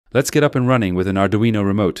Let's get up and running with an Arduino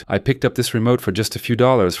remote. I picked up this remote for just a few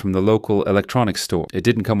dollars from the local electronics store. It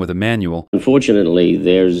didn't come with a manual. Unfortunately,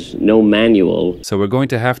 there's no manual. So we're going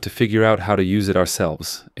to have to figure out how to use it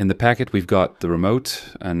ourselves. In the packet, we've got the remote,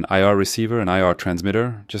 an IR receiver, an IR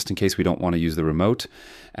transmitter, just in case we don't want to use the remote,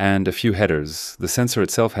 and a few headers. The sensor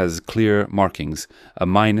itself has clear markings. A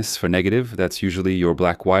minus for negative, that's usually your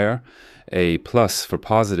black wire. A plus for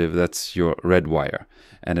positive, that's your red wire.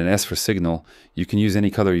 And an S for signal. You can use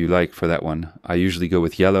any color you like for that one. I usually go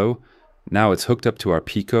with yellow. Now it's hooked up to our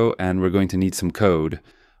Pico and we're going to need some code.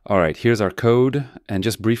 Alright, here's our code, and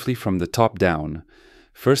just briefly from the top down.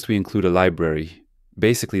 First we include a library.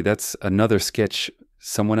 Basically that's another sketch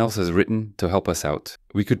someone else has written to help us out.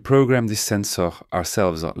 We could program this sensor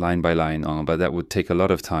ourselves line by line, but that would take a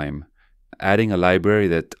lot of time. Adding a library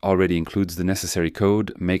that already includes the necessary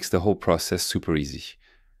code makes the whole process super easy.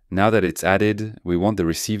 Now that it's added, we want the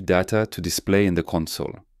received data to display in the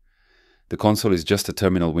console. The console is just a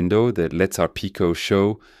terminal window that lets our Pico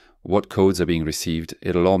show what codes are being received.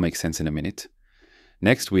 It'll all make sense in a minute.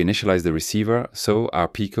 Next, we initialize the receiver, so our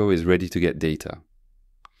Pico is ready to get data.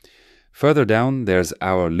 Further down, there's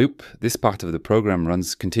our loop. This part of the program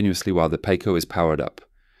runs continuously while the Pico is powered up.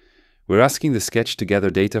 We're asking the sketch to gather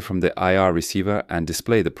data from the IR receiver and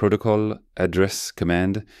display the protocol, address,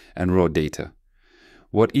 command, and raw data.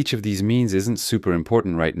 What each of these means isn't super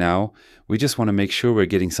important right now. We just want to make sure we're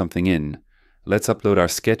getting something in. Let's upload our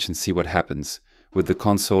sketch and see what happens. With the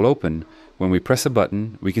console open, when we press a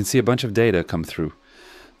button, we can see a bunch of data come through.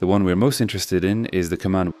 The one we're most interested in is the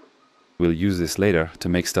command. We'll use this later to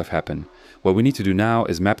make stuff happen. What we need to do now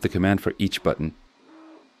is map the command for each button.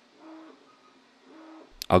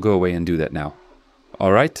 I'll go away and do that now.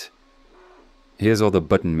 Alright, here's all the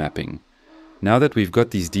button mapping. Now that we've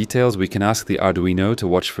got these details, we can ask the Arduino to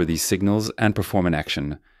watch for these signals and perform an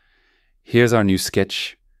action. Here's our new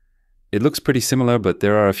sketch. It looks pretty similar, but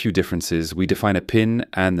there are a few differences. We define a pin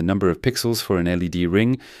and the number of pixels for an LED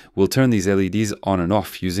ring. We'll turn these LEDs on and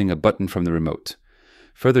off using a button from the remote.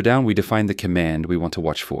 Further down, we define the command we want to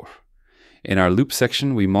watch for. In our loop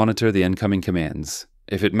section, we monitor the incoming commands.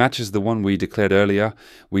 If it matches the one we declared earlier,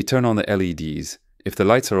 we turn on the LEDs. If the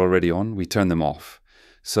lights are already on, we turn them off.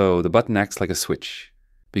 So the button acts like a switch.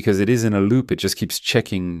 Because it is in a loop, it just keeps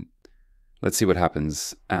checking. Let's see what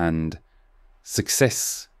happens. And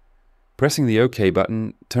success! Pressing the OK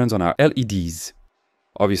button turns on our LEDs.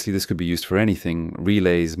 Obviously this could be used for anything,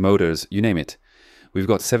 relays, motors, you name it. We've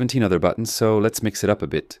got 17 other buttons, so let's mix it up a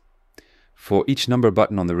bit. For each number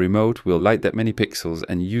button on the remote, we'll light that many pixels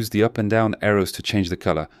and use the up and down arrows to change the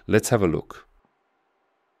color. Let's have a look.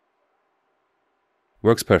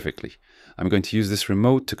 Works perfectly. I'm going to use this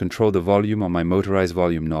remote to control the volume on my motorized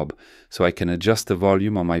volume knob, so I can adjust the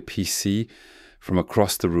volume on my PC from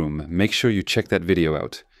across the room. Make sure you check that video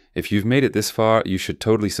out. If you've made it this far, you should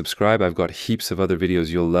totally subscribe. I've got heaps of other videos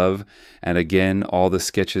you'll love. And again, all the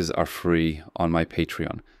sketches are free on my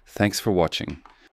Patreon. Thanks for watching.